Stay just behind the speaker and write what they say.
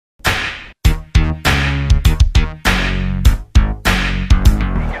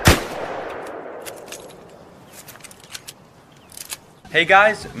Hey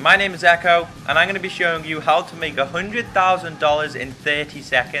guys, my name is Echo, and I'm going to be showing you how to make $100,000 in 30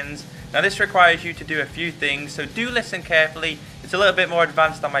 seconds. Now this requires you to do a few things, so do listen carefully. It's a little bit more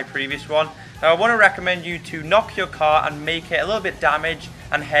advanced than my previous one. Now I want to recommend you to knock your car and make it a little bit damaged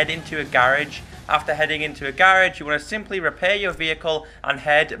and head into a garage. After heading into a garage, you want to simply repair your vehicle and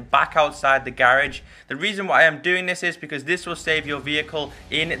head back outside the garage. The reason why I'm doing this is because this will save your vehicle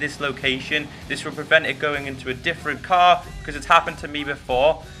in this location. This will prevent it going into a different car because it's happened to me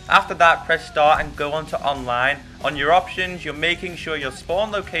before. After that, press start and go on to online. On your options, you're making sure your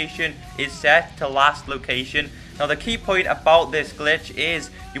spawn location is set to last location. Now the key point about this glitch is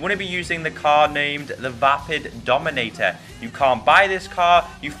you want to be using the car named the Vapid Dominator. You can't buy this car,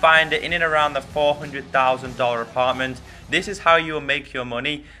 you find it in and around the $400,000 apartment. This is how you will make your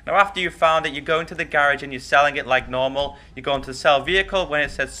money. Now after you found it, you go into the garage and you're selling it like normal. You go into sell vehicle, when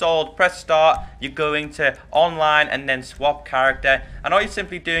it says sold, press start, you're going to online and then swap character. And all you're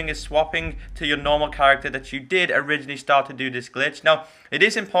simply doing is swapping to your normal character that you did originally start to do this glitch. Now it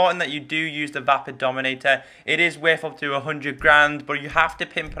is important that you do use the Vapid Dominator. It is worth up to 100 grand, but you have to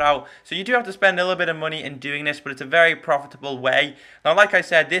pimp it out. So you do have to spend a little bit of money in doing this, but it's a very profitable way. Now like I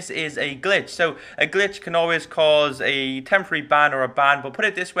said, this is a glitch. So a glitch can always cause a temporary ban or a ban, but put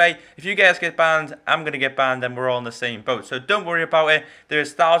it this way, if you guys get banned, I'm going to get banned and we're all in the same boat. So don't worry about it.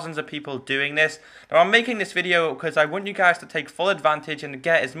 There's thousands of people doing this. Now I'm making this video because I want you guys to take full advantage and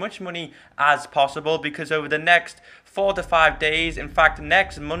get as much money as possible, because over the next 4 to 5 days, in fact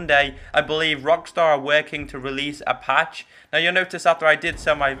next Monday, I believe Rockstar are working to release a patch. Now you'll notice after I did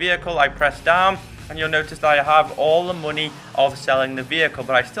sell my vehicle, I pressed down, and you'll notice that I have all the money of selling the vehicle,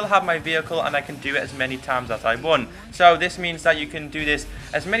 but I still have my vehicle and I can do it as many times as I want. So this means that you can do this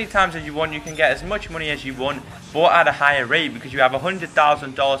as many times as you want, you can get as much money as you want, but at a higher rate, because you have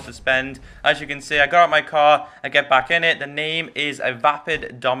 $100,000 to spend. As you can see, I got out my car, I get back in it. The name is a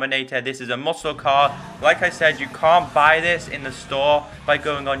Vapid Dominator. This is a muscle car. Like I said, you can't buy this in the store by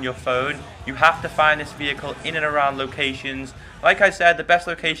going on your phone. You have to find this vehicle in and around locations. Like I said, the best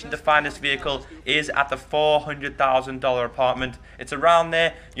location to find this vehicle is at the $400,000 apartment. It's around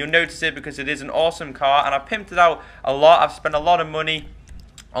there. You'll notice it because it is an awesome car, and I pimped it out a lot. I've spent a lot of money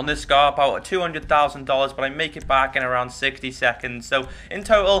on this car, about $200,000, but I make it back in around 60 seconds. So in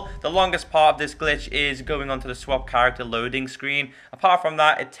total, the longest part of this glitch is going onto the swap character loading screen. Apart from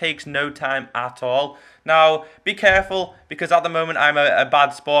that, it takes no time at all. Now, be careful, because at the moment I'm a bad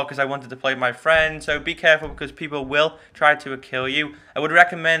sport because I wanted to play with my friend, so be careful because people will try to kill you. I would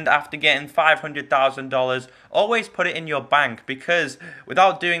recommend after getting $500,000, always put it in your bank, because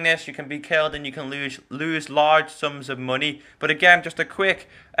without doing this you can be killed and you can lose large sums of money. But again, just a quick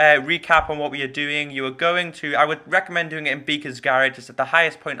recap on what we are doing. I would recommend doing it in Beaker's Garage. It's at the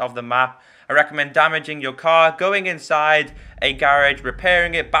highest point of the map. I recommend damaging your car, going inside a garage,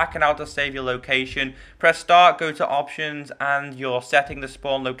 repairing it, backing out to save your location. Press start, go to options, and you're setting the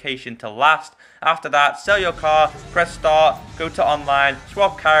spawn location to last. After that, sell your car, press start, go to online,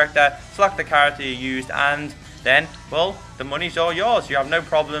 swap character, select the character you used, and then, well, the money's all yours. You have no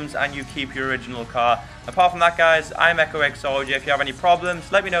problems and you keep your original car. Apart from that, guys, I'm Echo X Soldier. If you have any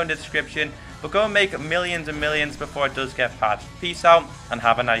problems, let me know in the description. But go and make millions and millions before it does get patched. Peace out and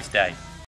have a nice day.